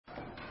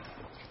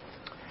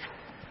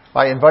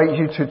I invite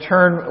you to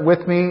turn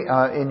with me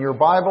in your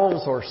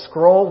Bibles or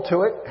scroll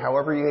to it,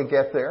 however you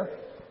get there,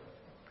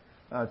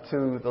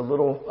 to the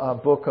little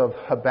book of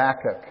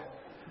Habakkuk.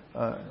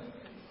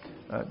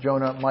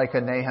 Jonah, Micah,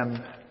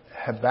 Nahum,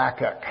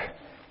 Habakkuk.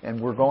 And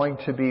we're going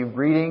to be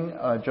reading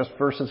just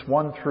verses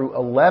 1 through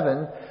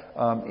 11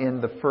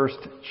 in the first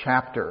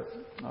chapter.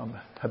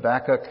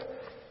 Habakkuk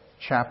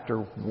chapter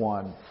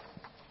 1.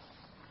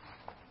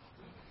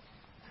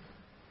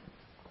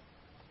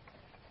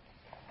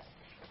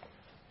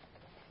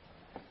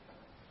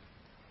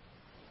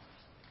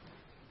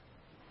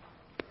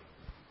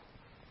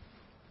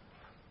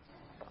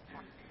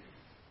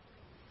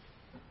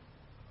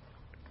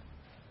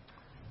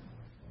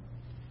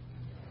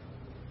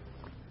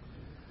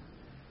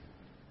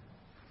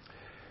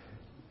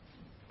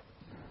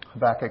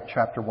 Habakkuk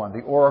chapter 1,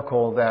 the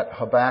oracle that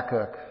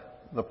Habakkuk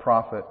the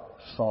prophet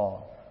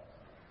saw.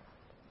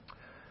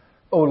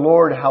 O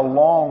Lord, how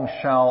long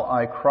shall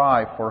I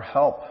cry for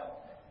help,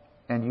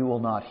 and you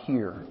will not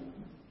hear?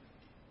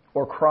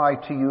 Or cry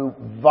to you,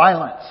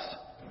 violence,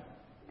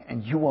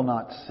 and you will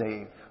not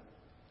save?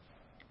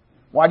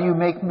 Why do you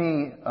make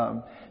me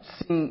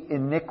see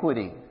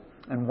iniquity,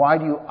 and why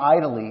do you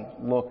idly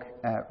look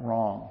at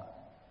wrong?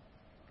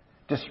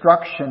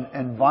 Destruction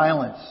and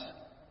violence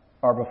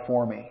are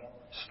before me.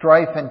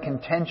 Strife and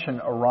contention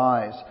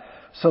arise.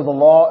 So the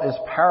law is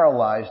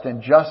paralyzed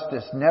and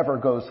justice never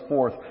goes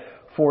forth.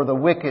 For the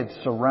wicked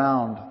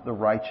surround the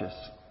righteous.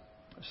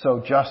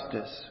 So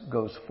justice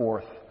goes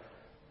forth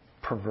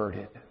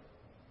perverted.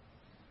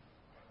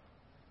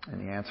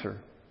 And the answer,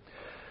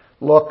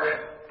 look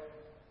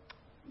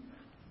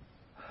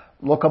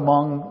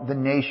among the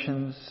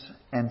nations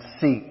and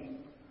see.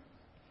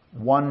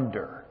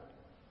 Wonder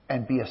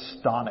and be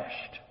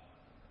astonished.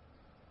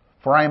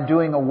 For I am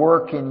doing a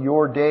work in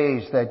your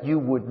days that you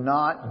would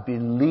not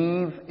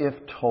believe if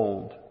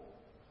told.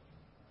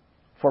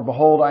 For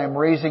behold, I am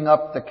raising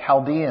up the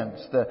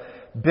Chaldeans, the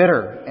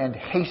bitter and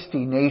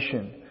hasty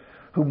nation,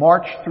 who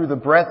march through the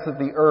breadth of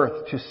the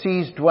earth to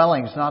seize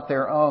dwellings not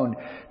their own.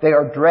 They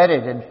are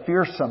dreaded and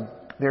fearsome.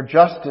 Their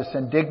justice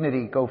and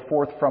dignity go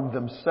forth from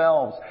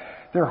themselves.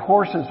 Their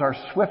horses are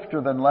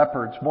swifter than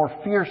leopards, more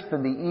fierce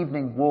than the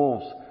evening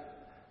wolves.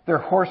 Their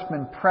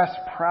horsemen press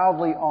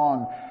proudly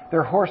on.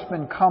 Their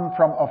horsemen come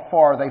from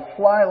afar. They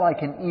fly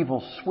like an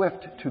eagle,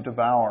 swift to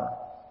devour.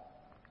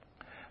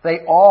 They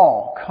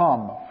all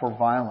come for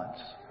violence,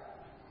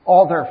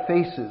 all their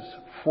faces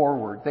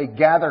forward. They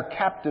gather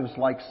captives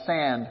like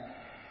sand.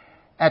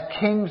 At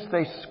kings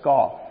they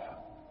scoff,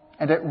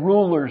 and at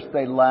rulers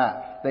they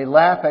laugh. They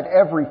laugh at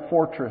every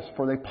fortress,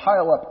 for they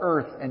pile up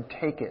earth and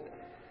take it.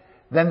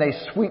 Then they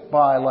sweep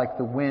by like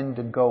the wind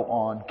and go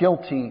on.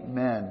 Guilty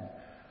men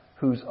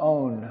whose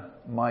own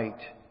might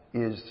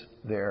is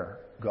their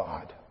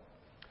God.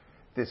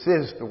 This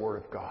is the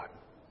Word of God.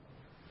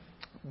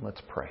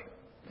 Let's pray.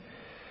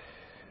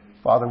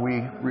 Father,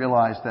 we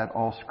realize that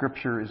all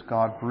Scripture is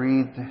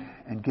God-breathed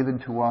and given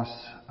to us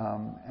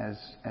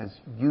as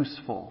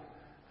useful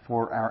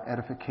for our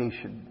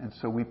edification. And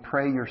so we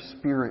pray your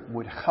Spirit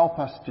would help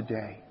us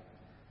today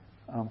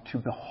to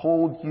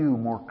behold you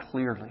more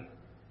clearly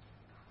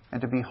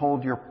and to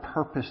behold your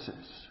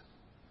purposes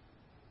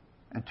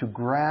and to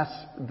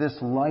grasp this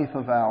life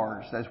of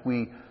ours as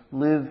we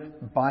live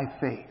by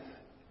faith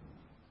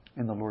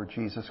in the Lord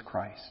Jesus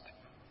Christ,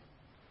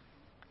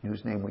 in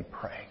whose name we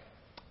pray.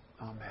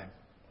 Amen.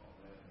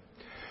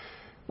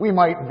 We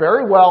might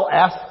very well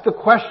ask the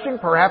question,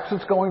 perhaps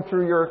it's going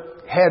through your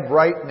head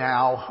right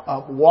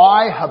now,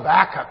 why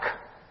Habakkuk?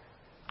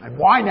 And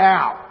why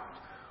now?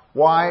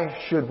 Why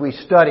should we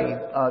study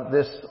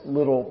this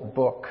little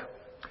book?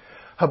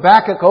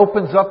 Habakkuk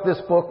opens up this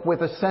book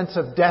with a sense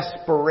of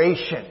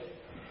desperation.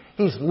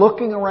 He's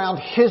looking around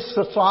his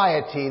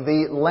society,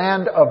 the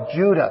land of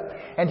Judah,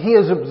 and he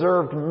has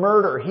observed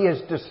murder. He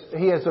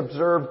has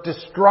observed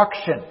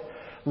destruction.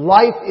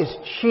 Life is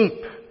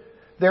cheap.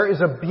 There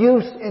is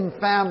abuse in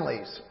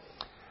families.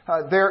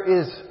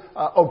 There is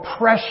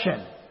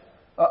oppression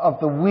of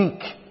the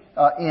weak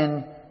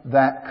in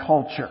that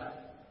culture.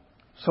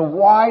 So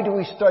why do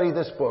we study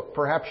this book?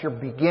 Perhaps you're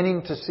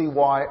beginning to see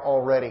why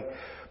already.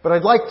 But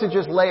I'd like to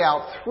just lay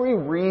out 3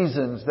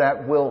 reasons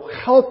that will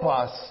help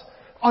us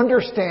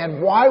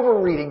understand why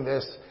we're reading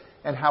this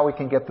and how we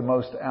can get the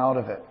most out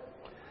of it.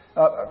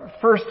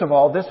 First of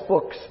all, this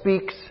book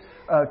speaks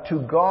to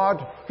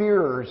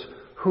God-fearers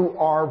who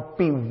are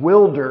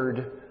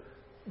bewildered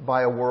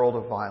by a world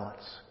of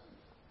violence.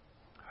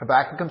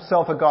 Habakkuk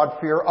himself a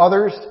God-fearer.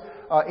 Others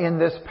in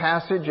this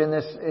passage, in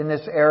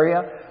this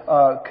area,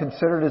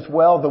 considered as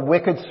well, the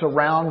wicked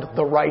surround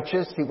the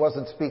righteous. He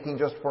wasn't speaking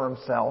just for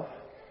himself.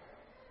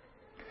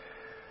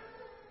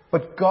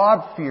 But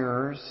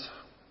God-fearers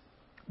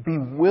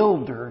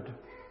bewildered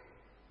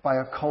by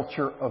a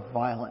culture of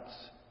violence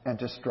and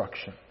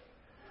destruction.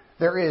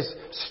 There is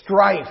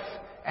strife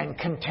and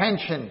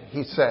contention,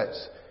 he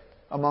says,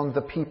 among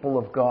the people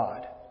of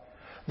God.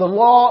 The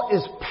law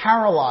is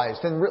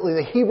paralyzed, and really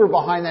the Hebrew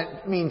behind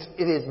that means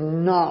it is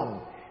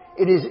numb.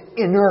 It is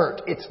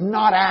inert. It's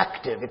not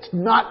active. It's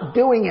not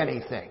doing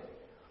anything.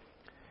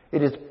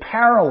 It is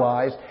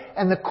paralyzed,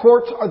 and the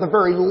courts are the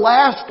very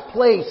last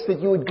place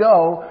that you would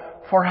go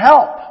for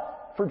help,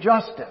 for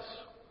justice.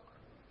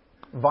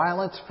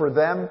 Violence for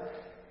them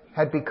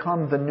had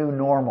become the new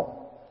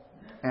normal.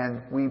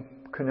 And we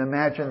can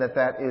imagine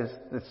that is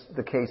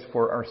the case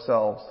for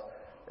ourselves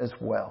as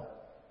well.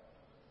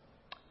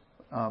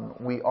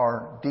 We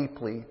are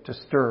deeply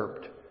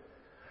disturbed,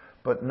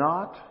 but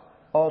not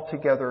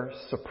altogether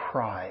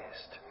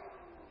surprised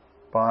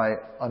by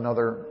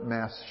another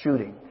mass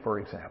shooting, for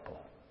example.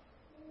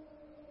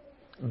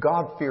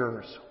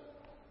 God-fearers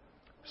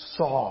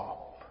saw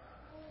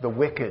the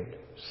wicked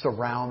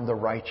surround the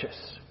righteous.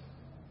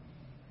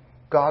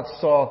 God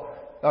saw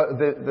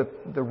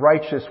the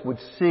righteous would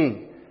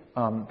see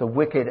the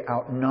wicked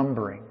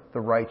outnumbering the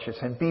righteous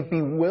and be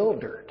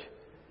bewildered.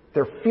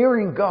 They're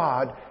fearing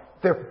God.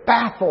 They're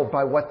baffled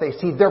by what they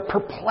see. They're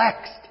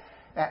perplexed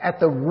at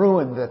the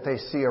ruin that they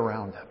see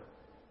around them.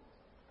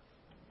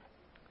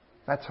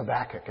 That's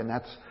Habakkuk, and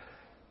that's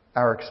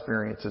our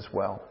experience as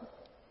well.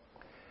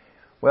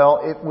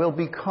 Well, it will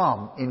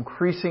become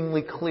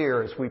increasingly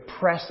clear as we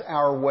press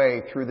our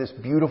way through this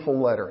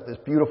beautiful letter, this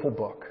beautiful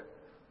book.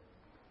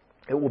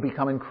 It will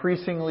become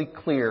increasingly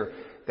clear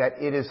that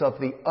it is of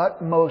the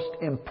utmost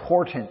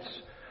importance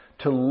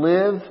to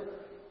live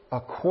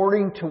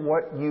according to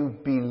what you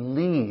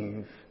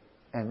believe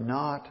and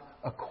not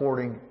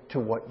according to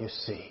what you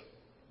see.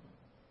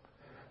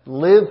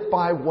 Live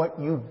by what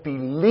you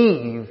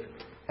believe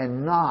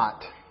and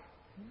not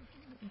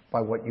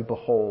by what you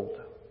behold.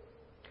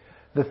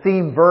 The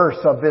theme verse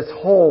of this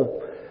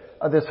whole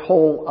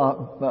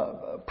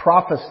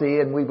prophecy,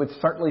 and we would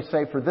certainly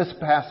say for this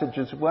passage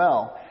as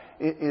well,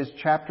 is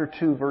chapter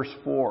 2, verse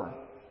 4.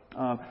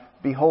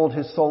 Behold,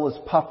 his soul is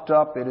puffed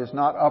up; it is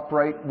not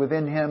upright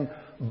within him.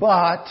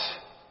 But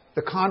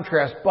the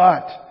contrast,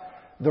 but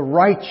the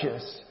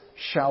righteous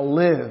shall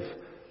live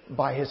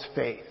by his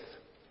faith.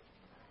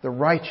 The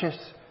righteous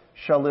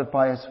shall live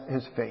by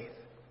his faith.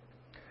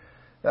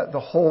 The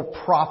whole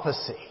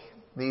prophecy,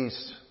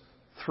 these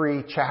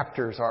 3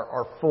 chapters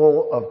are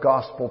full of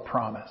gospel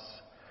promise.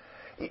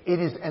 It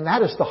is, and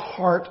that is the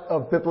heart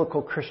of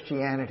biblical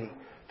Christianity,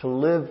 to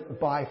live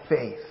by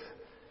faith.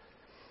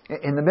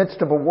 In the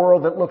midst of a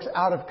world that looks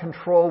out of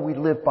control, we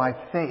live by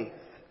faith.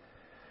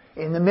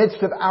 In the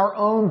midst of our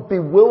own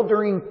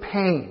bewildering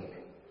pain,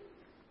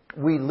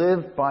 we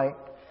live by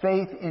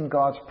faith in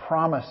God's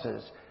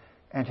promises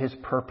and His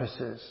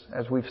purposes.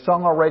 As we've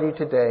sung already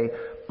today,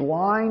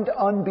 blind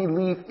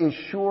unbelief is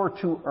sure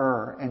to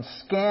err and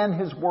scan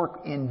His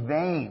work in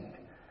vain.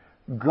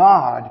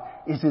 God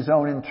is His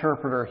own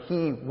interpreter.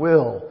 He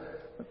will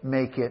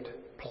make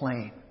it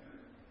plain.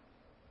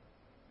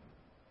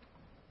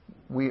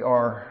 We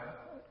are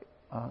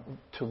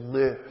to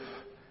live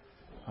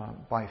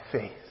by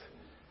faith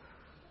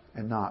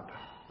and not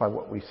by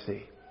what we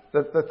see.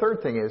 The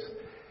third thing is,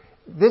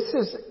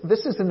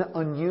 this is an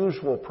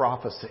unusual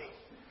prophecy.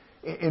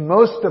 In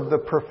most of the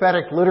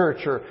prophetic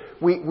literature,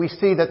 we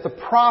see that the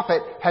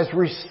prophet has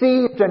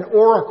received an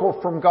oracle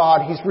from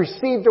God. He's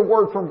received a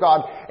word from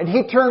God. And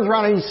he turns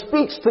around and he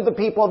speaks to the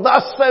people,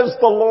 "Thus says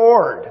the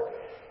Lord."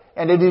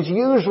 And it is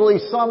usually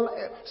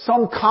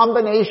some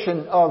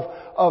combination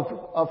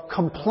of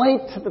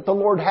complaint that the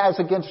Lord has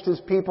against His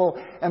people,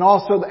 and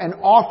also an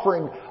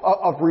offering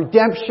of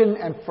redemption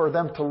and for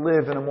them to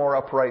live in a more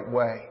upright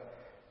way.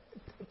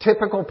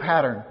 Typical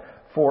pattern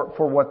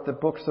for what the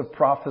books of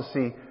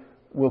prophecy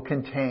will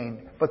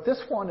contain. But this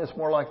one is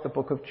more like the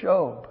book of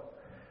Job.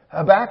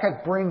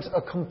 Habakkuk brings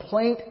a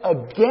complaint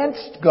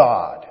against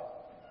God.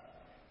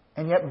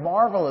 And yet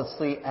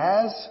marvelously,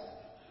 as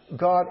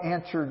God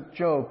answered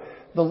Job,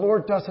 the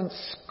Lord doesn't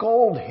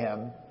scold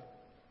him,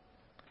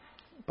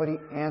 but He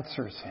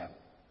answers him.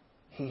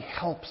 He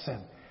helps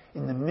him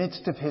in the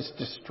midst of his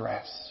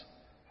distress.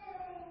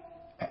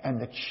 And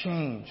the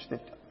change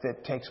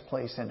that takes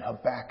place in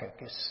Habakkuk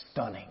is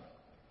stunning.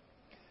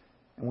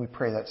 And we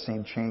pray that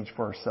same change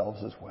for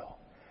ourselves as well.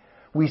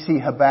 We see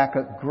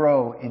Habakkuk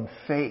grow in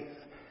faith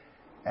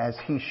as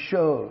he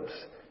shows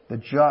the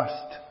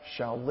just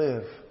shall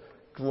live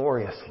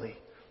gloriously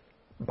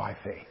by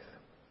faith.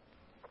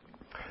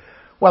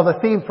 Well, the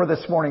theme for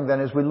this morning then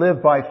is we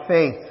live by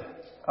faith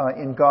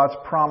in God's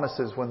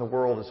promises when the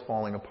world is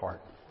falling apart.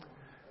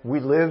 We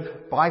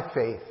live by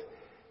faith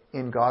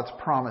in God's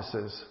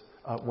promises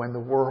when the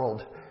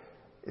world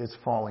is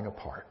falling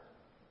apart.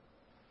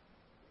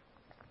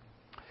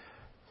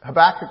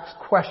 Habakkuk's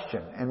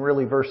question, and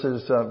really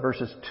verses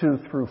 2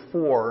 through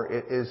 4,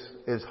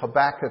 is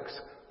Habakkuk's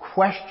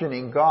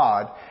questioning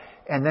God,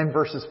 and then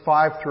verses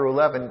 5 through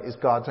 11 is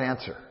God's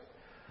answer.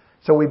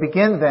 So we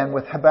begin then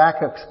with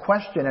Habakkuk's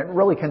question. It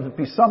really can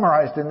be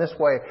summarized in this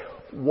way: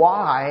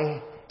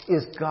 why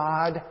is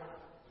God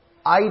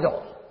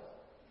idle?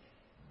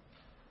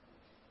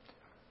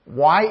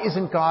 Why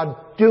isn't God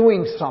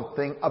doing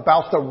something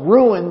about the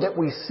ruin that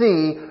we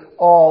see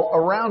all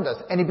around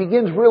us? And he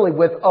begins really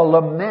with a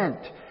lament.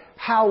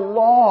 How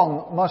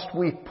long must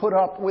we put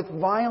up with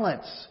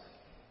violence?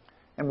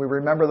 And we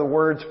remember the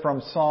words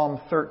from Psalm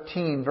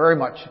 13, very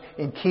much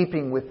in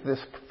keeping with this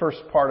first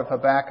part of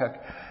Habakkuk.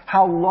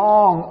 How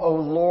long, O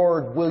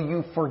Lord, will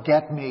you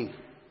forget me?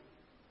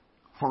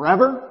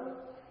 Forever?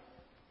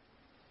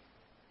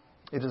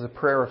 It is a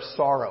prayer of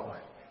sorrow.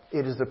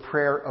 It is a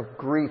prayer of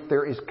grief.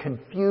 There is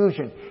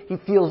confusion. He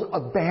feels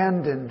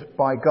abandoned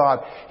by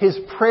God. His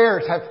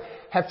prayers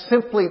have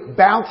simply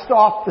bounced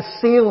off the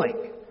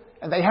ceiling,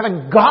 and they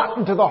haven't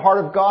gotten to the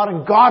heart of God,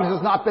 and God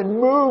has not been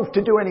moved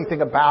to do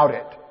anything about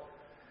it.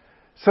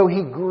 So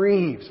he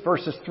grieves.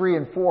 Verses 3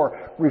 and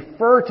 4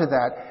 refer to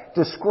that,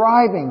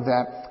 describing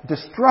that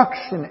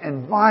destruction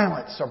and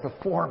violence are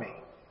before me.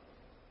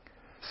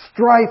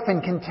 Strife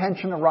and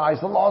contention arise.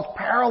 The law is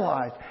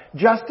paralyzed.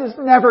 Justice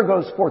never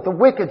goes forth. The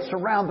wicked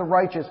surround the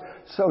righteous.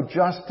 So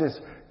justice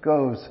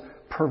goes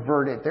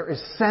perverted. There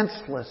is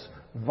senseless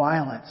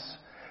violence.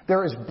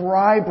 There is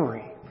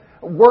bribery.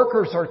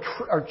 Workers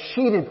are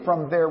cheated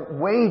from their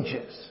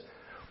wages.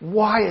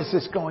 Why is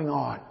this going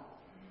on?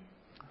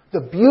 The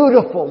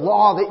beautiful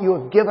law that you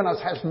have given us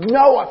has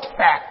no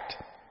effect.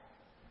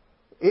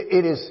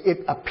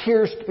 It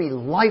appears to be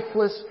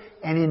lifeless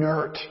and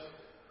inert.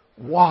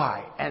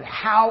 Why? And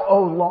how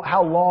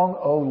long,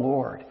 O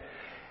Lord?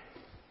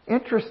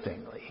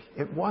 Interestingly,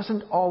 it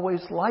wasn't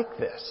always like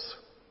this.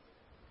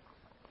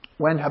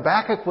 When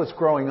Habakkuk was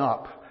growing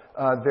up,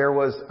 there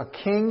was a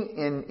king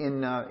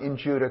in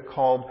Judah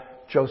called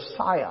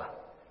Josiah.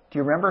 Do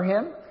you remember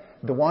him?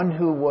 The one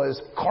who was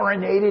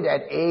coronated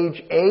at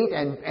age 8,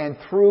 and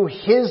through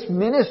his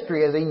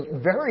ministry as a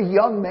very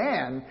young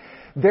man,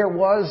 there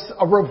was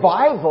a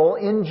revival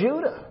in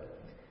Judah.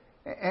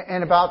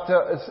 And about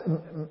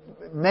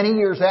many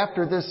years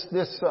after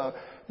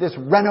this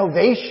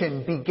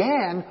renovation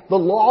began, the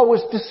law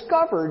was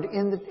discovered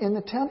in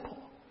the temple.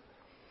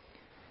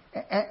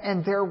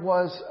 And there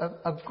was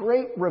a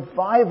great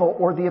revival,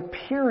 or the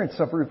appearance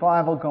of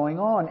revival going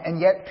on. And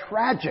yet,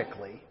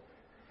 tragically,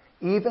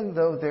 even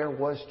though there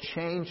was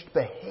changed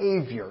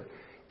behavior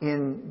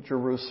in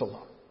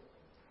Jerusalem,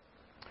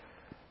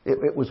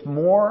 it was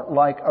more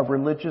like a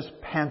religious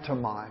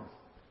pantomime,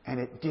 and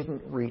it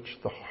didn't reach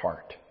the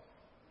heart.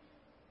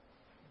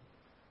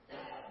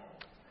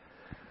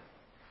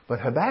 But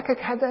Habakkuk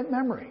had that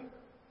memory.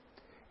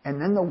 And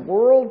then the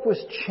world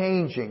was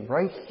changing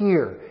right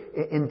here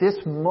in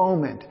this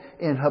moment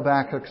in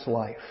Habakkuk's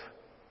life.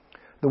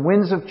 The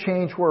winds of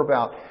change were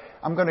about.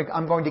 I'm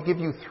going to give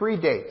you 3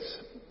 dates.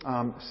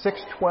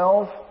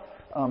 612,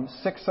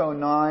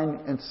 609,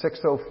 and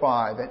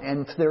 605.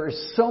 And there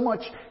is so much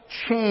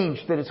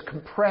change that is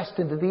compressed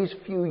into these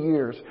few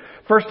years.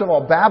 First of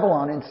all,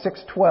 Babylon in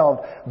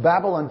 612,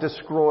 Babylon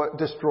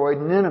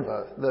destroyed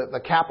Nineveh, the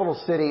capital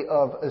city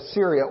of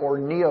Assyria, or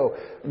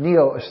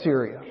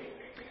Neo-Assyria.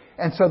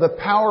 And so the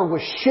power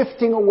was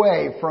shifting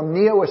away from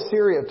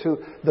Neo-Assyria to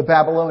the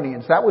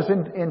Babylonians. That was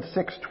in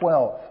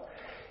 612.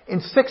 In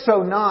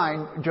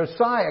 609,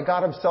 Josiah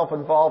got himself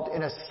involved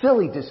in a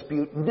silly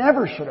dispute,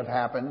 never should have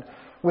happened,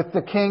 with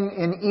the king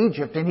in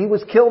Egypt, and he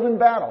was killed in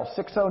battle,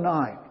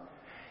 609.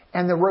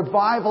 And the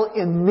revival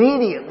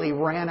immediately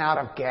ran out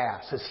of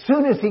gas. As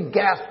soon as he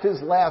gasped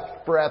his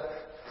last breath,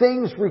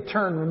 things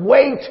returned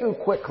way too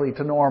quickly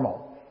to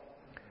normal.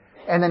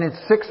 And then in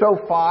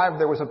 605,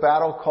 there was a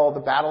battle called the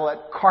Battle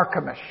at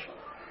Carchemish.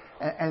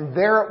 And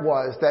there it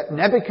was that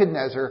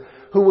Nebuchadnezzar,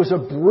 who was a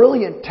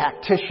brilliant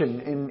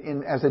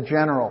tactician as a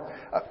general,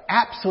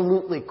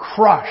 absolutely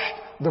crushed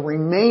the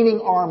remaining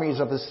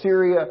armies of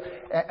Assyria,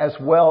 as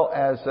well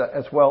as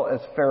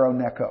Pharaoh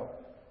Necho.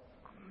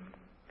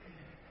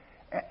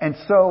 And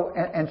so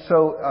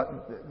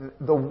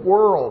the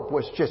world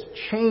was just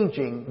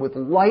changing with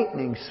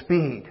lightning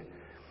speed.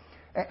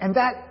 And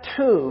that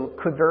too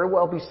could very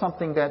well be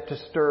something that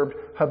disturbed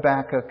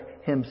Habakkuk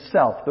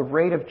himself. The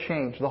rate of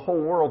change, the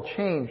whole world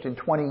changed in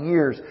 20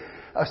 years.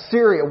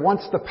 Assyria,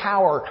 once the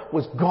power,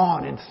 was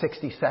gone in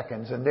 60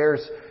 seconds. And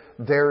there's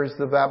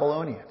the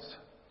Babylonians.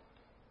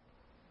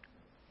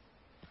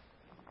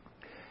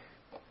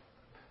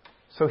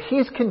 So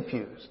he's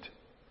confused.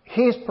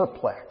 He's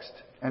perplexed.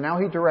 And now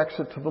he directs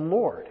it to the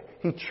Lord.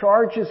 He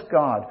charges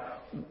God.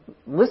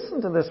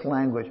 Listen to this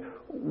language.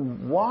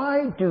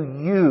 Why do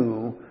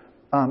you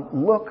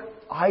look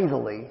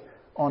idly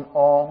on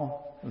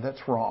all that's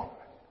wrong?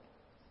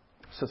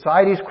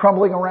 Society's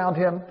crumbling around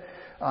him,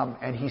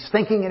 and he's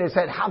thinking in his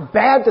head, how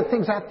bad do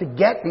things have to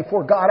get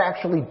before God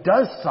actually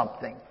does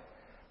something?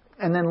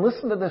 And then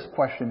listen to this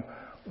question.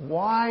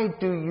 Why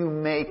do you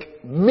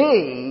make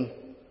me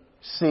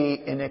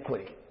see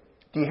iniquity?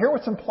 Do you hear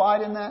what's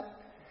implied in that?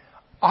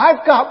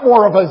 I've got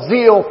more of a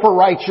zeal for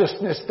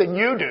righteousness than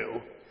you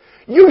do.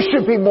 You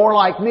should be more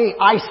like me.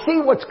 I see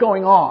what's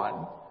going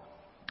on.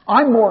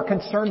 I'm more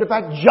concerned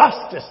about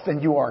justice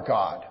than you are,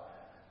 God.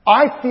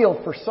 I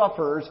feel for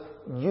sufferers.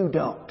 You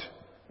don't.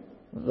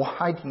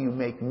 Why do you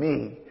make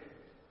me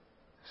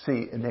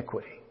see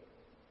iniquity?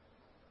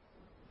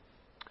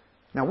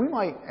 Now we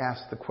might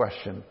ask the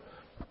question,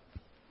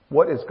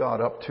 what is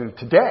God up to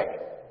today?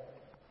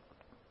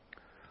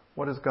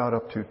 What is God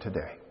up to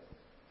today?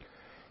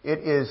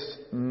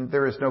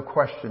 There is no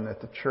question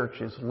that the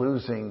church is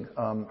losing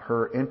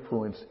her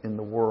influence in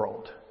the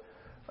world.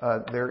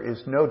 There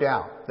is no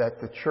doubt that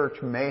the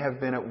church may have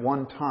been at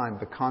one time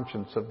the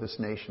conscience of this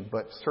nation,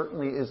 but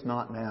certainly is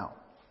not now.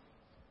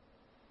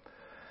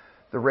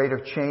 The rate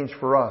of change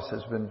for us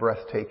has been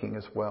breathtaking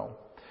as well.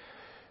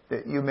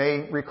 You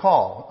may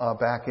recall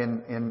back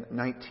in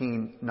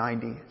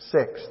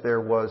 1996, there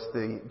was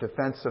the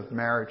Defense of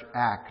Marriage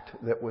Act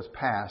that was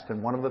passed.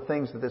 And one of the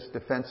things that this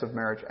Defense of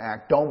Marriage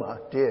Act, DOMA,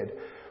 did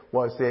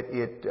was that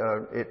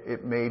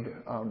it made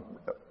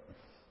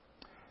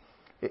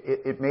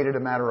it a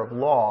matter of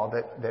law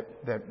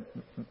that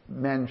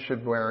men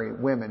should marry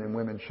women and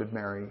women should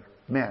marry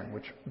men,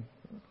 which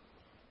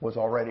was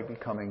already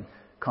becoming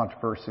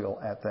controversial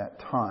at that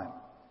time.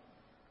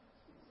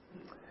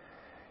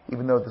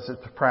 Even though this is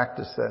a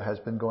practice that has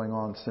been going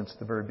on since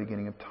the very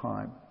beginning of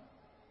time.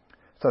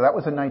 So that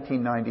was in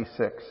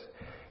 1996.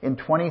 In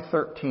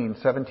 2013,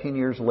 17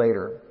 years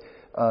later,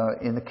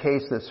 in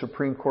the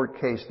Supreme Court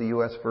case, the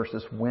U.S.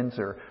 versus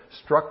Windsor,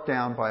 struck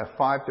down by a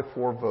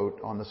 5-4 vote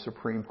on the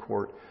Supreme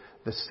Court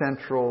the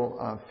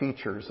central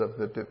features of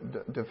the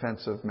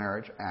Defense of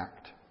Marriage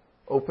Act,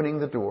 opening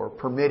the door,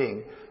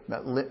 permitting,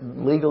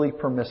 legally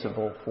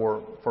permissible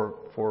for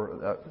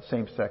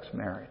same-sex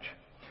marriage.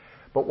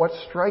 But one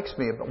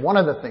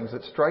of the things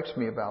that strikes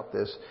me about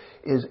this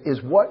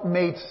is what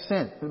made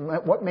sense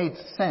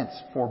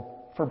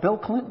for Bill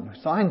Clinton,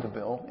 who signed the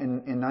bill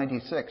in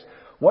 96.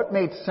 What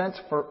made sense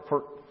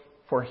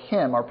for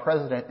him, our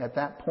president, at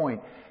that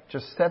point,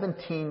 just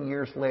 17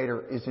 years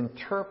later, is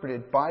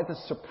interpreted by the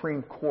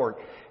Supreme Court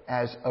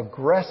as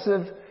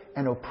aggressive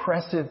and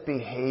oppressive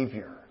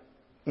behavior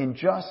in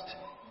just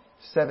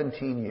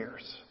 17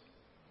 years.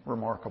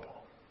 Remarkable.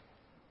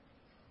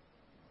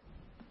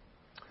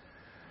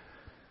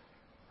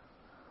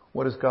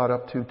 What is God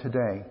up to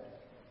today?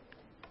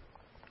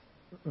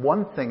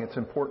 One thing it's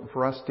important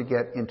for us to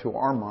get into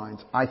our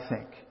minds, I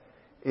think,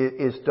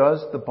 is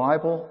does the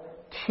Bible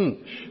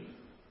teach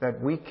that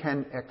we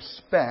can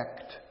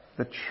expect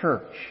the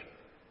church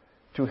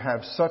to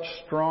have such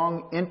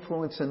strong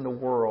influence in the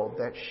world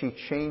that she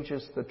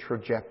changes the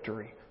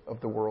trajectory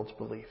of the world's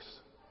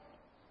beliefs?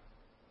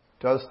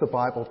 Does the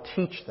Bible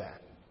teach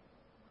that?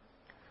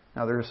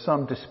 Now, there is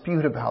some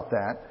dispute about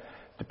that,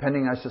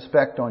 depending, I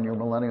suspect, on your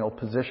millennial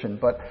position.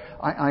 But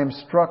I am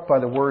struck by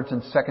the words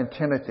in 2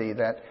 Timothy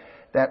that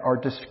are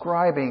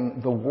describing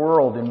the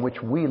world in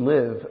which we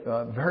live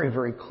very,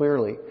 very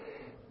clearly.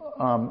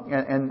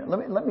 And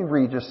let me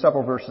read just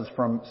several verses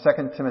from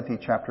 2 Timothy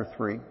chapter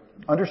 3.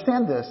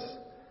 Understand this,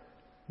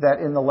 that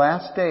in the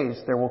last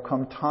days there will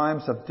come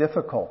times of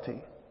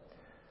difficulty.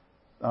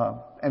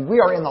 And we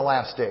are in the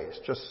last days,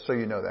 just so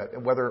you know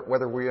that.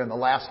 Whether we're in the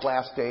last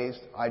days,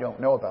 I don't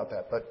know about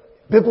that. But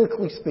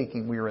biblically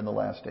speaking, we are in the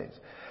last days.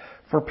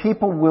 For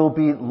people will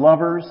be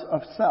lovers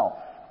of self,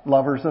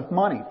 lovers of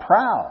money,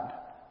 proud,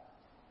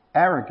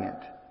 arrogant,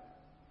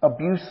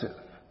 abusive,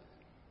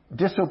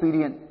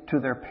 disobedient to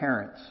their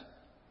parents,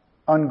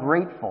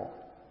 ungrateful,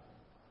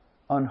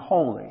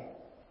 unholy,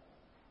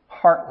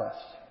 heartless,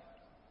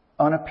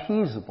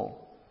 unappeasable,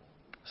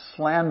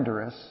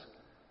 slanderous,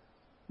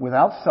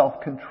 without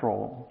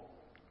self-control,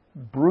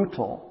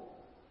 brutal,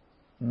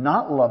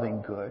 not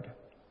loving good,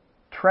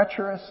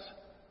 treacherous,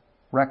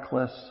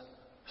 reckless,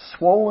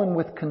 swollen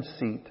with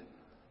conceit,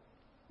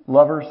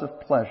 lovers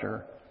of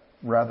pleasure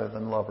rather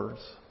than lovers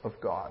of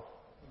God.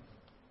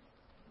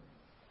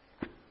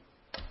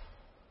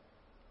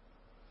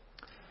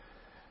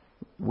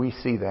 We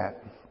see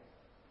that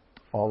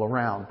all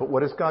around. But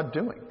what is God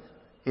doing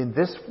in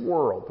this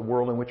world, the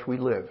world in which we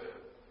live?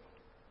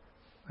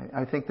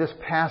 I think this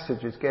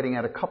passage is getting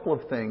at a couple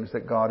of things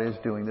that God is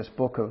doing, this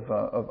book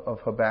of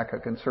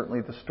Habakkuk, and certainly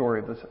the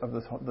story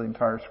of the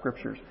entire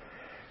Scriptures.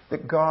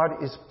 That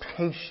God is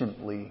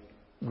patiently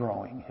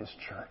growing His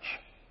church.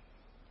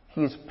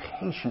 He is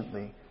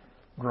patiently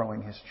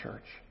growing His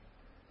church.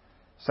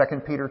 2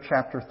 Peter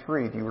chapter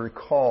 3, do you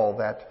recall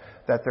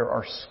that there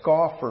are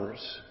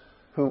scoffers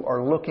who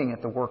are looking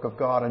at the work of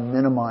God and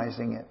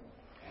minimizing it?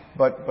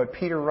 But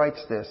Peter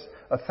writes this,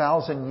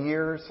 1,000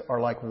 years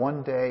are like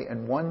one day,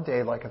 and one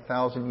day like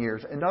 1,000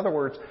 years. In other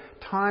words,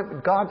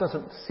 God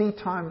doesn't see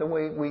time the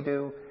way we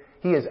do.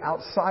 He is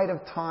outside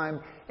of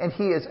time, and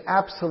He is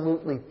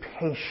absolutely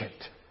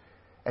patient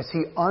as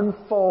He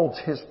unfolds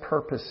His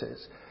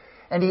purposes.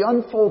 And He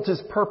unfolds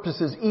His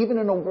purposes even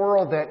in a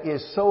world that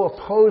is so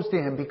opposed to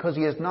Him, because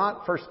He is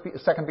not, 2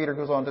 Peter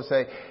goes on to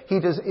say, He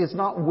is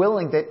not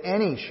willing that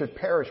any should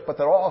perish, but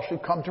that all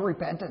should come to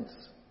repentance.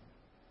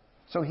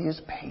 So He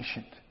is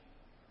patient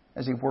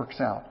as He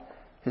works out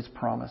His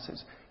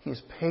promises. He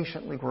is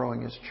patiently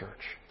growing His church.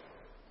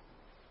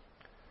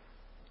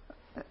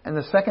 And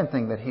the second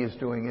thing that He is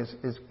doing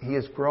is He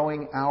is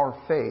growing our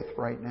faith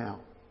right now.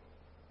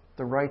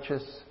 The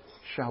righteous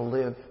shall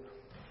live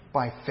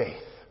by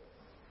faith.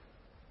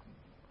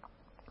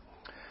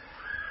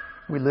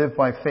 We live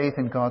by faith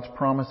in God's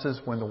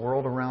promises when the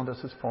world around us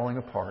is falling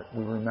apart.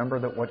 We remember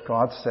that what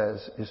God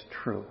says is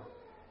true.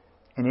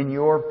 And in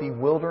your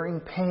bewildering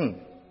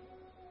pain,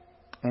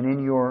 and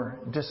in your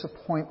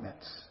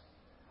disappointments,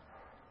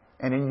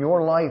 and in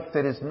your life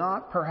that is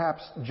not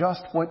perhaps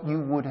just what you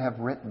would have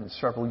written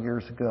several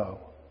years ago.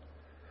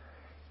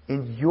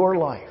 In your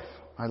life,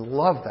 I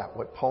love that,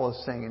 what Paul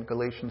is saying in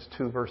Galatians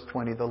 2, verse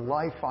 20, the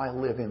life I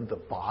live in the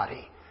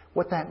body.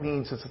 What that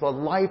means is the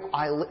life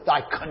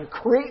I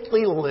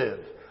concretely live,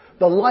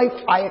 the life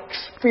I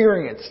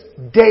experience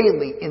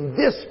daily in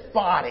this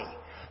body.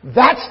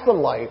 That's the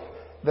life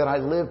that I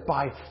live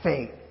by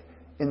faith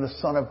in the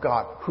Son of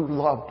God who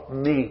loved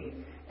me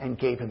and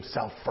gave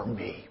himself for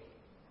me.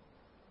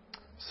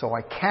 So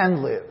I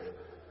can live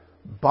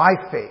by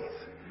faith,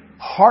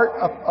 heart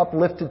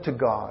uplifted to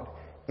God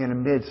in the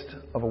midst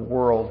of a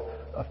world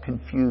of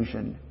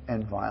confusion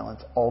and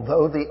violence.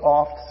 Although the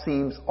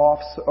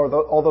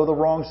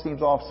wrong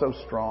seems off so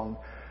strong,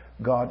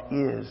 God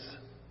is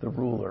the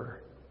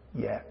ruler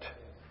yet.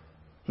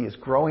 He is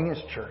growing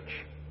his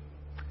church,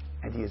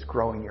 and he is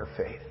growing your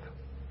faith.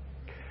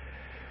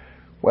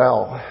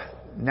 Well,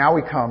 now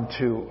we come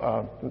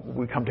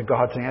to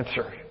God's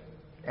answer,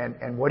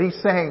 and what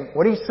he's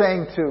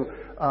saying to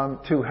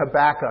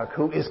Habakkuk,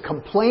 who is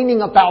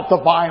complaining about the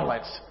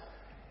violence.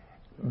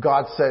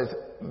 God says,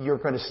 you're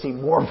going to see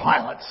more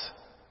violence.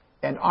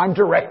 And I'm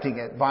directing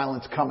it,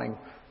 violence coming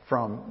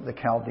from the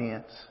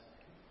Chaldeans.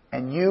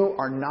 And you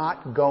are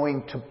not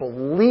going to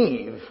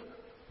believe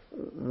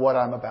what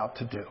I'm about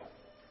to do.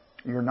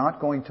 You're not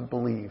going to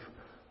believe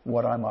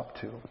what I'm up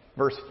to.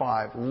 Verse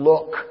 5,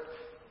 look,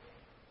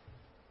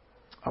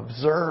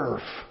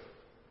 observe,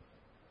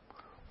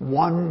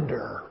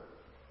 wonder,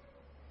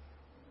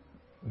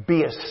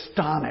 be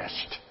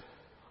astonished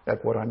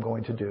at what I'm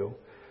going to do.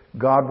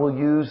 God will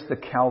use the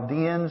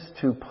Chaldeans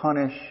to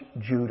punish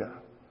Judah.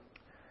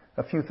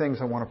 A few things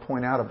I want to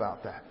point out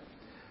about that.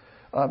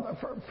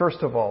 First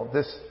of all,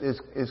 this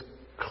is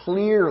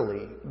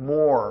clearly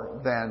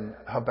more than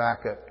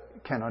Habakkuk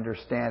can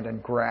understand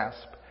and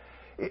grasp.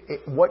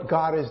 What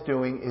God is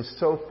doing is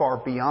so far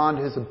beyond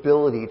his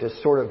ability to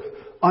sort of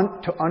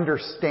to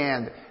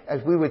understand.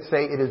 As we would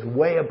say, it is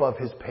way above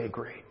his pay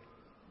grade.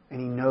 And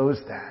he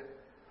knows that.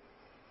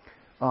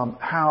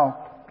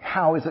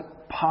 How is it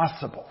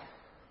possible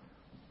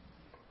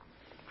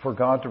for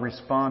God to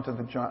respond to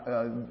the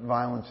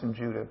violence in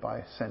Judah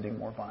by sending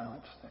more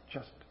violence?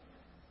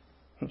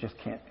 He just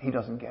can't. He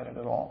doesn't get it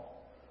at all.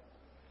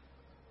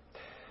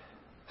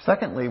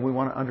 Secondly, we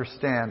want to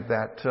understand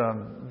that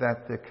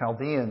the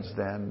Chaldeans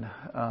then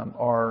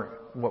are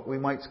what we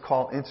might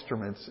call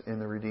instruments in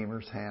the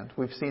Redeemer's hand.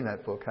 We've seen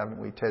that book, haven't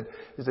we, Ted?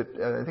 I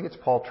think it's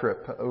Paul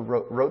Tripp who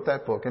wrote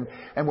that book.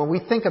 And when we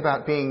think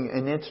about being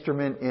an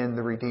instrument in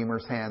the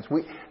Redeemer's hands,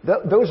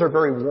 those are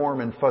very warm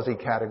and fuzzy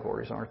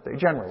categories, aren't they?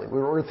 Generally,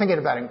 we're thinking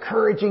about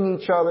encouraging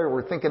each other.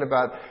 We're thinking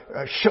about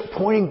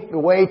pointing the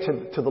way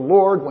to the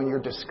Lord when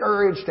you're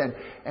discouraged,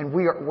 and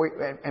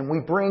we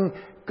bring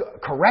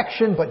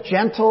correction, but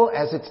gentle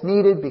as it's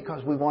needed,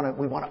 because we want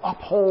to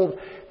uphold.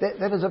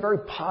 That is a very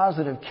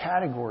positive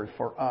category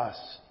for us,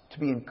 to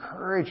be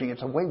encouraging.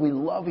 It's a way we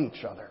love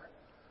each other.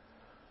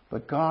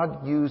 But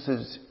God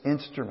uses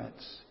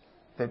instruments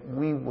that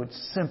we would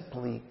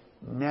simply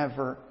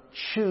never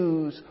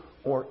choose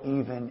or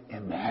even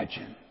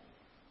imagine.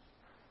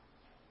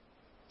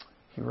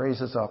 He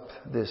raises up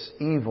this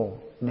evil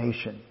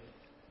nation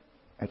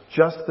at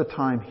just the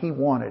time he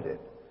wanted it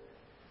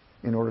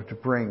in order to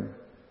bring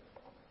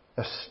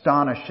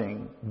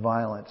astonishing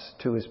violence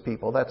to his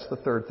people. That's the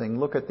third thing.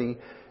 Look at the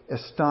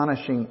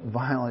astonishing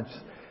violence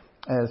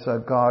as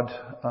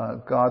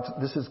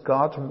this is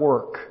God's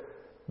work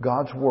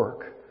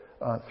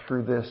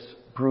through this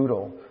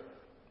brutal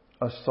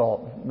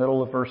assault.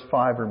 Middle of verse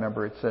 5,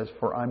 remember, it says,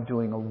 "For I'm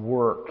doing a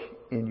work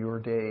in your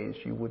days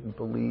you wouldn't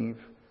believe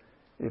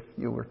if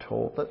you were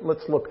told."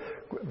 Let's look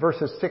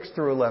verses 6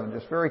 through 11,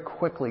 just very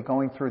quickly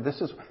going through.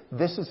 This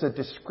is a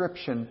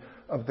description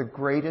of the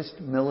greatest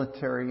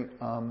military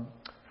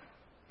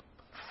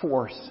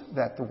force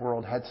that the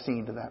world had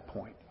seen to that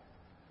point.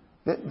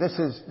 This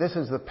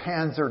is the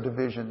Panzer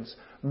divisions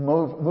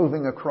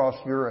moving across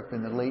Europe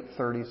in the late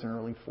 30s and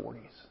early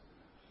 40s.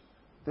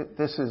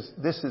 This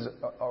is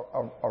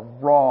a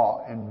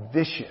raw and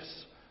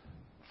vicious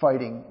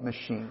fighting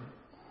machine.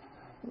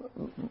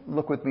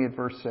 Look with me at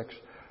verse 6.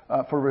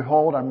 "For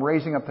behold, I'm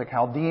raising up the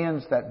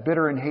Chaldeans, that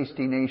bitter and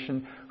hasty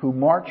nation, who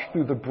march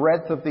through the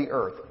breadth of the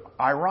earth."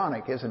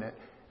 Ironic, isn't it?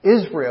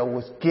 Israel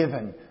was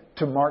given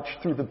to march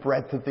through the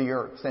breadth of the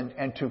earth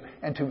and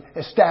to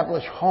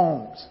establish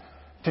homes,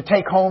 to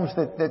take homes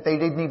that they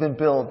didn't even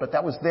build, but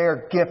that was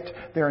their gift,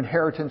 their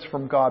inheritance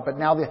from God. But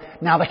now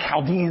the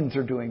Chaldeans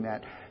are doing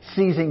that,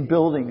 seizing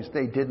buildings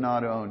they did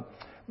not own.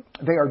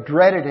 They are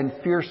dreaded and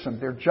fearsome.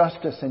 Their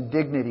justice and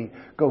dignity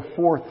go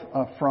forth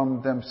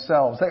from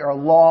themselves. They are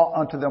law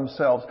unto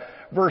themselves.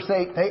 Verse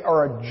 8, they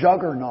are a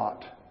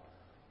juggernaut.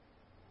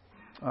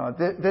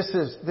 This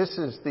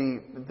is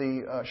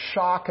the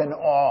shock and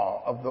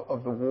awe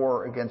of the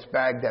war against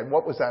Baghdad.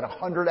 What was that?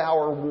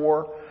 100-hour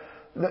war?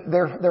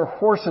 Their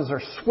horses are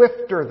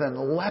swifter than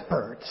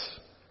leopards,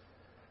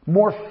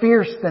 more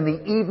fierce than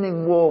the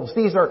evening wolves.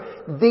 These are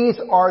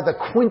the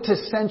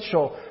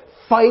quintessential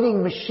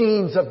fighting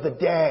machines of the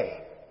day.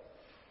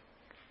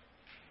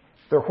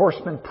 Their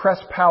horsemen press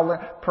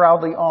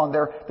proudly on.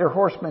 Their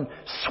horsemen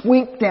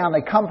sweep down.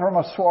 They come from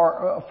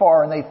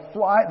afar and they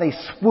fly. They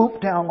swoop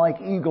down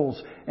like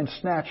eagles and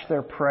snatch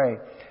their prey.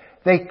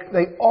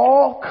 They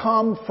all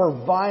come for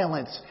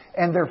violence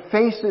and their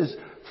faces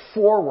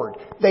forward.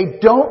 They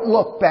don't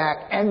look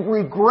back and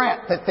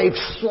regret that they've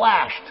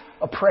slashed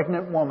a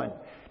pregnant woman.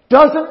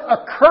 Doesn't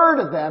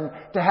occur to them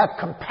to have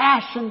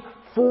compassion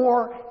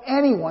for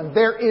anyone.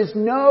 There is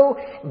no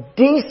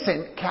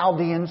decent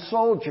Chaldean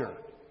soldier.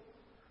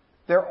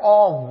 They're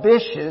all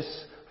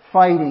vicious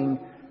fighting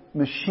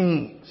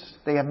machines.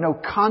 They have no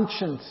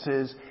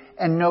consciences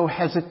and no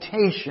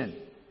hesitation.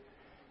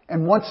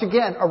 And once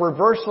again, a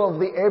reversal of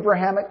the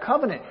Abrahamic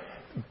covenant.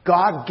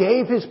 God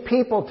gave His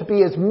people to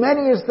be as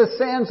many as the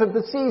sands of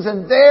the seas,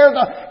 and there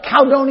the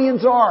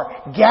Chaldeans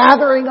are,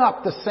 gathering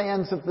up the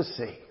sands of the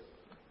sea.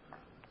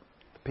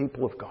 The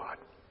people of God.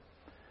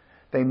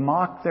 They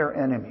mock their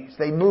enemies.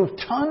 They move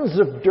tons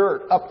of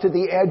dirt up to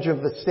the edge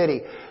of the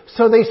city.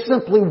 So they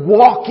simply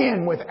walk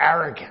in with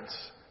arrogance.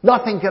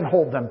 Nothing can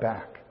hold them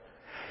back.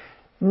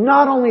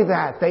 Not only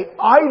that, they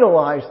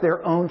idolize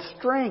their own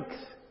strength.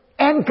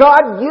 And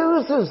God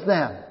uses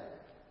them.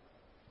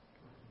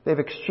 They've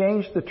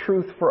exchanged the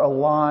truth for a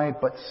lie,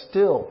 but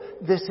still,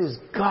 this is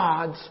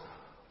God's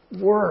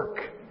work.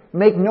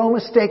 Make no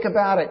mistake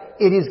about it.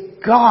 It is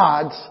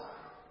God's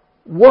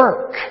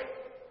work.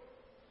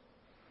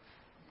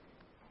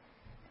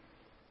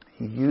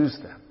 He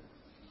used them.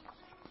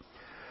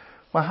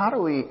 Well, how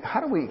do we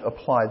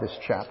apply this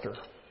chapter?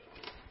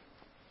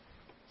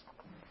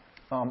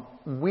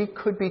 We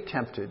could be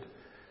tempted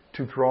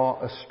to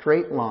draw a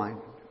straight line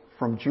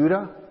from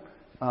Judah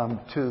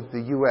to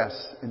the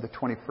U.S. in the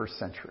 21st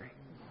century.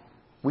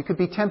 We could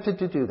be tempted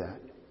to do that.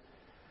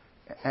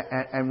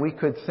 And we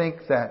could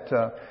think that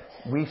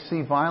we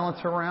see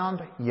violence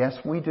around. Yes,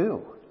 we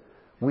do.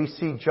 We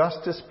see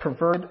justice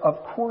perverted.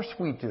 Of course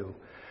we do.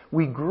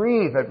 We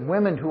grieve at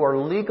women who are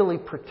legally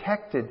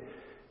protected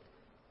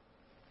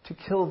to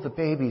kill the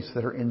babies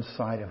that are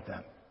inside of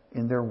them,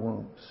 in their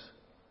wombs,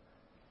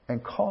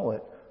 and call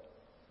it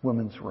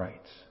women's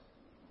rights.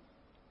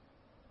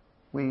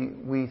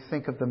 We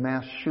think of the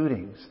mass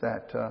shootings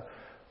that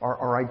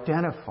are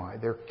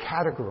identified. They're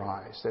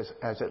categorized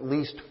as at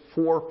least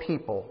 4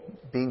 people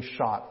being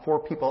shot. 4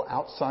 people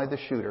outside the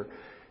shooter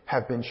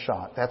have been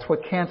shot. That's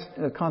what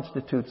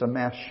constitutes a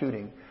mass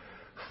shooting.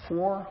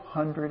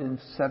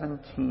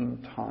 417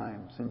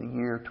 times in the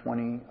year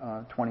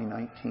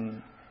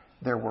 2019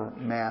 there were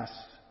mass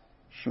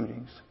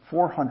shootings.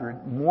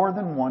 400, more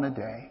than one a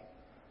day.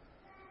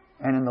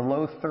 And in the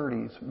low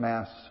 30s,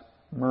 mass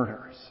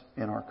murders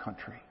in our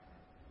country.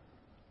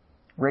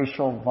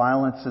 Racial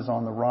violence is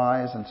on the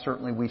rise, and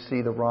certainly we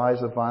see the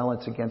rise of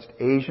violence against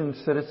Asian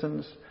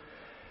citizens.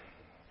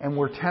 And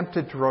we're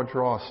tempted to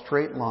draw a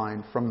straight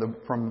line from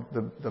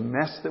the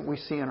mess that we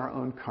see in our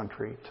own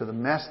country to the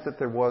mess that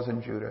there was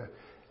in Judah,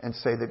 and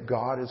say that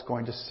God is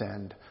going to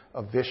send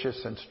a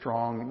vicious and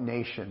strong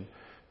nation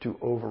to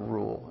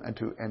overrule and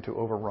to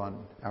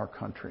overrun our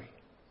country.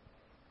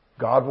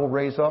 God will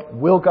raise up.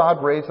 Will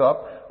God raise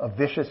up a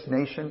vicious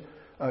nation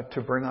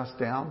to bring us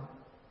down?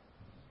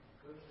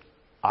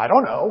 I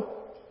don't know.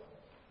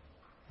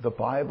 The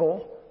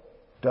Bible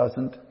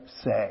doesn't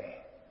say.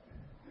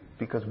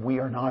 Because we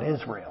are not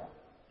Israel.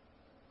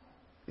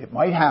 It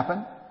might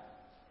happen.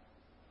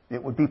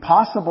 It would be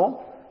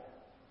possible.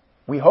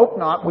 We hope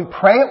not. We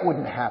pray it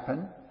wouldn't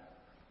happen.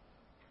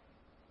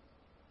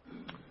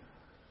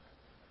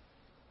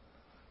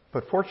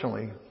 But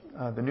fortunately,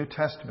 the New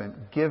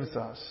Testament gives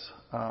us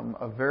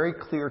a very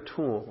clear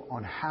tool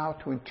on how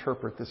to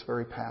interpret this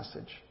very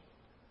passage.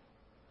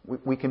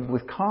 We can,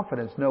 with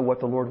confidence, know what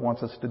the Lord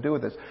wants us to do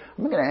with this.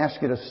 I'm going to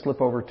ask you to slip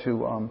over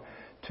to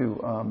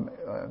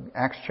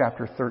Acts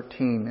chapter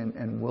 13,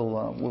 and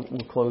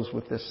we'll close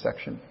with this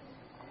section.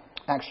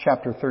 Acts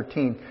chapter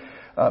 13.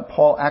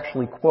 Paul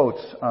actually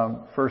quotes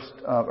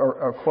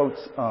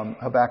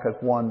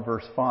Habakkuk 1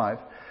 verse 5.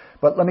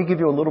 But let me give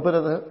you a little bit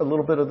of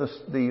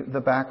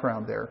the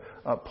background there.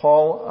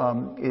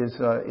 Paul is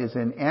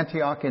in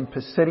Antioch in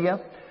Pisidia,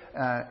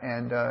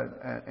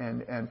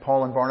 and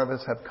Paul and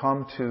Barnabas have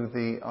come to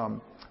the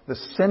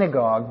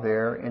synagogue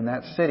there in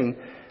that city.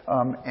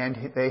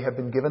 And they have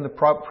been given the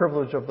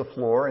privilege of the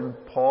floor, and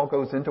Paul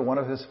goes into one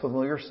of his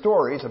familiar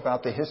stories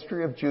about the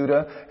history of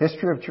Judah,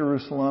 history of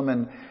Jerusalem,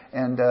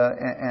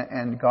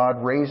 and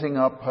God raising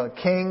up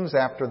kings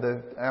after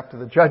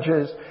the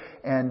judges,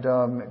 and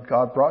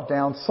God brought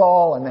down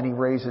Saul, and then He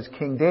raises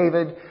King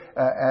David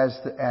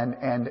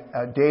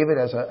David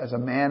as a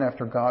man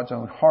after God's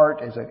own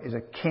heart, is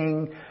a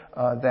king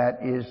that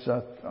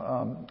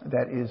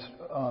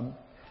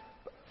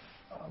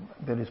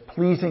is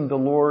pleasing the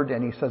Lord.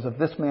 And he says, of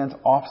this man's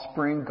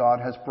offspring, God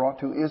has brought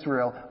to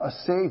Israel a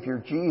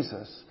Savior,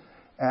 Jesus,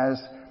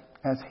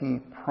 as He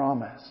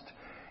promised.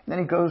 And then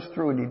he goes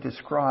through and he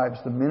describes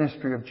the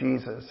ministry of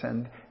Jesus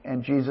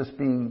and Jesus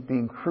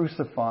being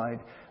crucified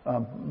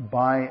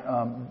by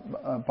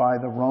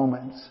the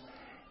Romans.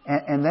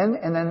 And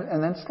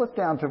then slip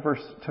down to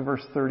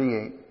verse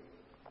 38.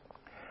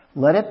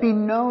 Let it be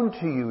known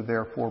to you,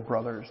 therefore,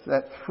 brothers,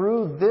 that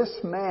through this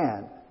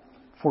man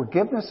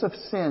forgiveness of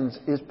sins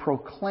is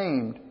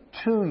proclaimed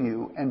to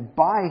you, and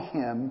by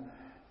him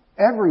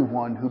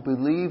everyone who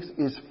believes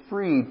is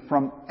freed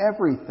from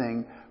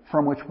everything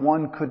from which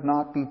one could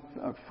not be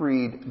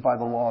freed by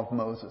the law of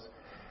Moses.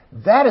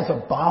 That is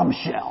a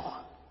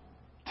bombshell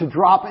to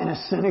drop in a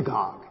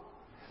synagogue.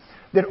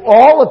 That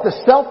all of the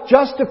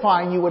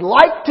self-justifying you would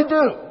like to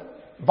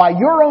do by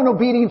your own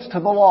obedience to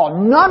the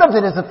law, none of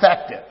it is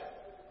effective.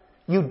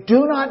 You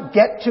do not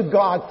get to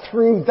God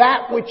through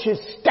that which is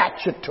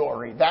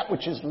statutory, that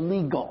which is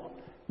legal.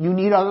 You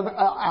need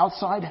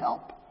outside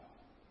help.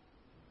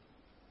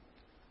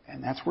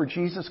 And that's where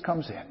Jesus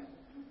comes in.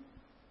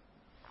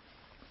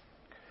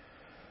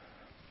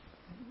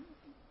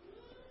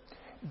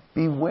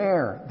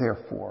 Beware,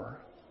 therefore,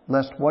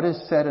 lest what is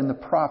said in the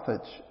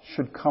prophets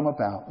should come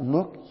about.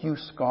 Look, you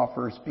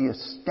scoffers, be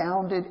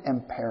astounded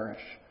and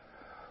perish.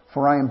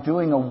 For I am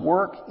doing a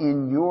work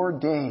in your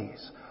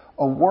days,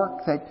 a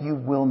work that you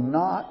will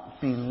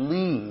not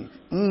believe,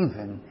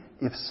 even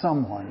if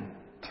someone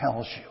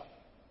tells you.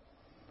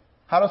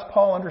 How does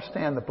Paul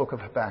understand the book of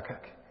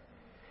Habakkuk?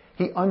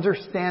 He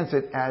understands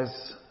it as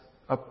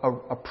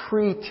a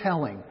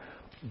pre-telling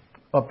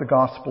of the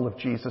gospel of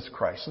Jesus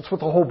Christ. That's what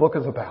the whole book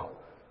is about.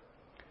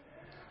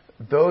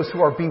 Those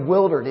who are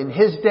bewildered in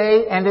his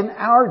day and in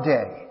our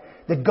day,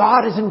 that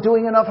God isn't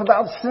doing enough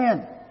about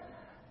sin.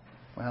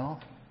 Well,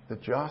 the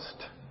just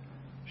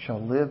shall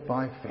live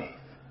by faith.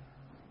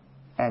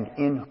 And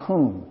in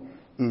whom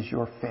is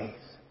your faith?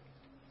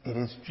 It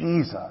is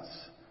Jesus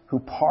who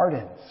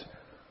pardons,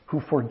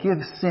 who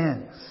forgives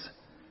sins.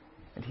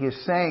 And he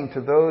is saying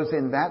to those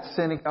in that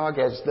synagogue,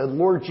 as the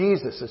Lord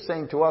Jesus is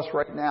saying to us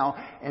right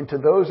now, and to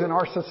those in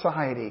our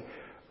society,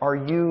 are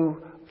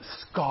you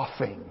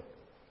scoffing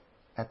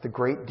at the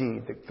great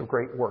deed, the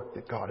great work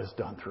that God has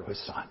done through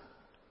his Son?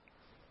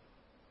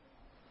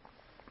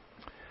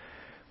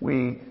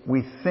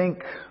 We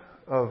think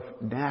of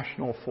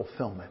national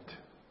fulfillment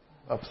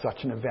of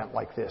such an event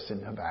like this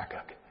in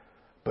Habakkuk.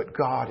 But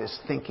God is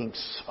thinking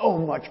so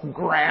much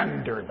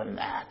grander than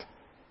that.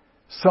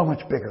 So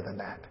much bigger than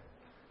that.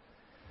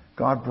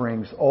 God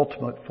brings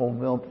ultimate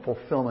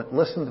fulfillment.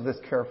 Listen to this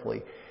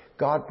carefully.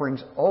 God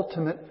brings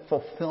ultimate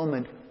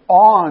fulfillment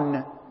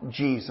on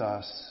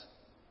Jesus'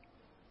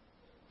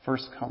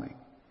 first coming,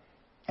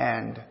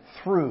 and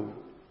through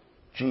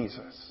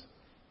Jesus'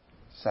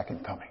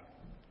 second coming.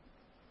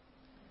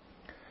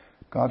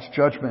 God's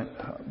judgment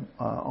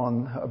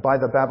by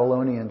the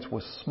Babylonians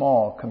was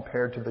small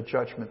compared to the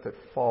judgment that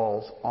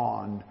falls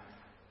on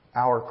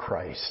our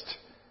Christ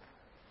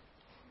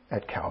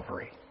at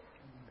Calvary,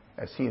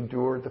 as he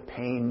endured the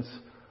pains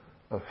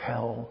of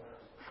hell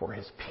for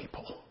his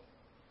people.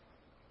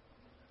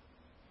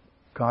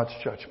 God's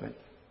judgment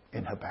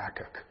in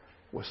Habakkuk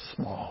was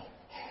small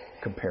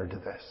compared to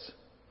this.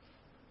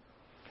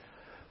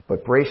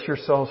 But brace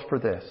yourselves for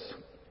this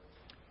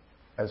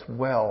as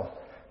well.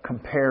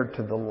 Compared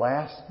to the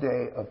last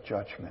day of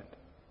judgment,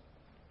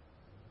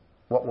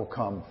 what will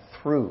come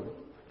through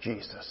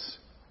Jesus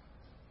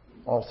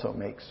also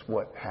makes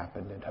what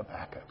happened in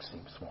Habakkuk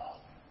seem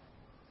small.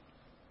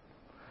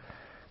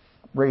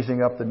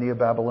 Raising up the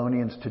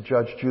Neo-Babylonians to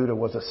judge Judah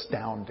was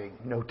astounding,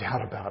 no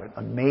doubt about it.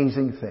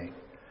 Amazing thing.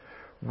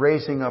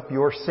 Raising up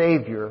your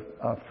Savior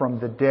from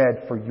the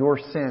dead for your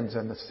sins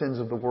and the sins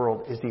of the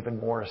world is even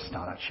more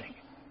astonishing.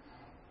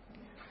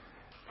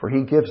 For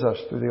he gives us,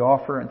 through the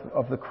offer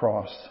of the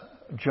cross,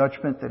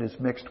 judgment that is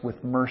mixed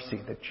with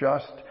mercy. The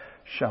just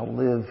shall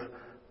live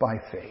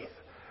by faith.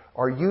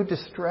 Are you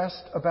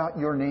distressed about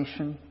your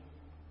nation?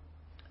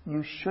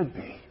 You should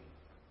be.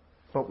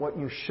 But what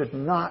you should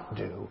not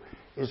do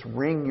is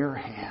wring your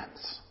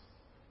hands.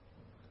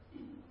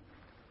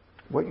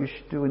 What you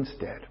should do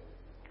instead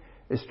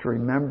is to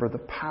remember the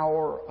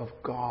power of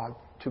God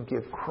to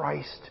give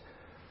Christ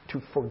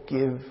to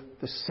forgive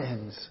the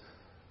sins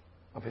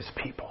of his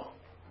people.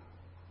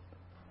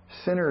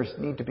 Sinners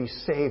need to be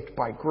saved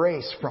by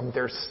grace from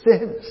their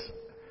sins.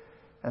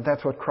 And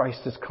that's what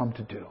Christ has come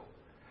to do.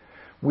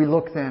 We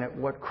look then at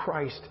what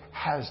Christ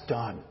has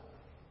done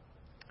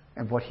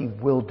and what he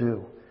will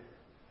do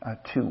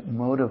to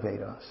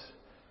motivate us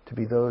to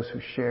be those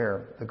who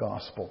share the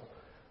gospel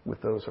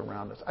with those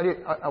around us.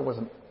 I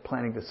wasn't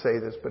planning to say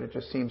this, but it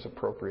just seems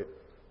appropriate.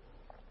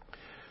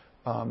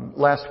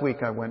 Last week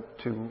I went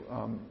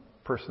to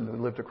person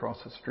who lives across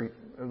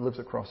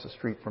the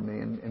street from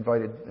me, and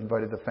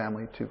invited the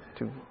family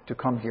to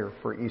come here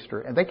for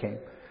Easter, and they came.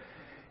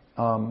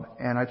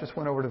 And I just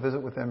went over to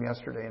visit with them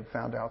yesterday and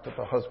found out that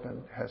the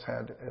husband has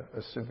had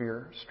a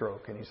severe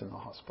stroke and he's in the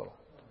hospital.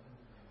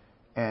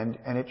 And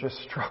it just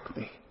struck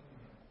me.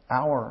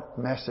 Our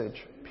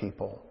message,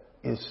 people,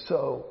 is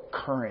so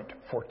current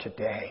for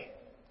today.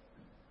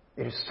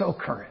 It is so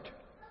current.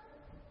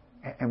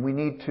 And we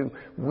need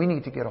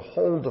to get a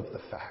hold of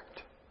the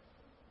fact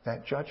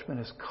that judgment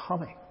is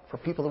coming for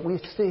people that we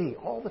see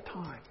all the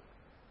time.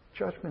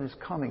 Judgment is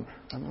coming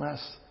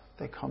unless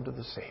they come to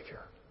the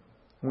Savior.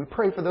 And we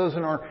pray for those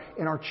in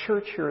our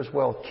church here as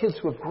well, kids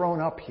who have grown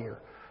up here,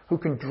 who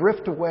can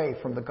drift away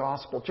from the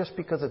gospel just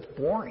because it's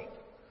boring,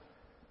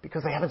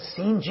 because they haven't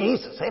seen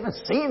Jesus. They haven't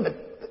seen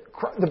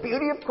the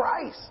beauty of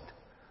Christ.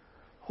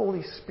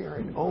 Holy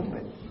Spirit,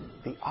 open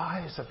the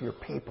eyes of your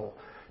people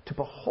to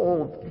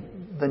behold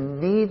the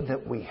need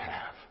that we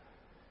have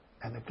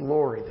and the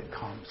glory that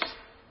comes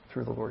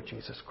through the Lord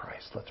Jesus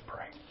Christ. Let's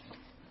pray.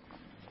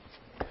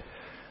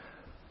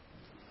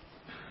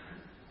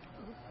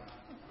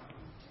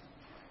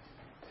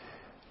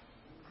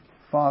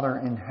 Father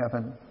in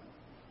heaven,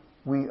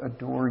 we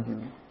adore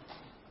you.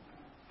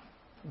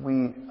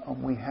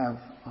 We have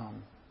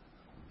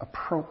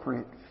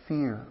appropriate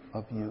fear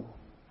of you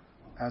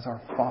as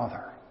our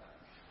Father,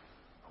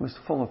 who is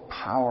full of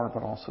power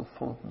but also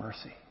full of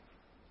mercy.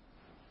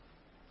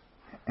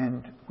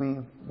 And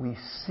we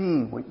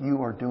see what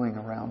you are doing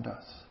around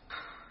us.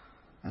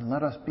 And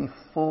let us be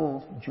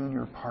full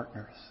junior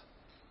partners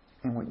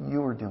in what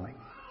you are doing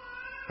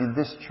in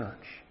this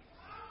church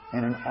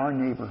and in our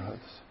neighborhoods.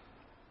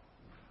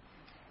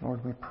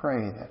 Lord, we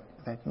pray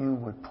that you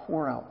would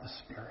pour out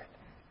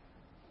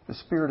the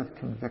Spirit of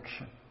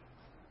conviction,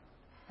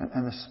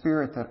 and the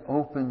Spirit that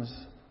opens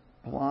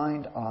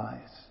blind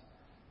eyes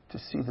to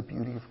see the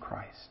beauty of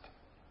Christ.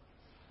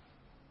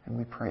 And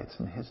we pray it's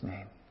in His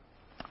name.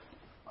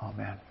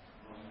 Amen.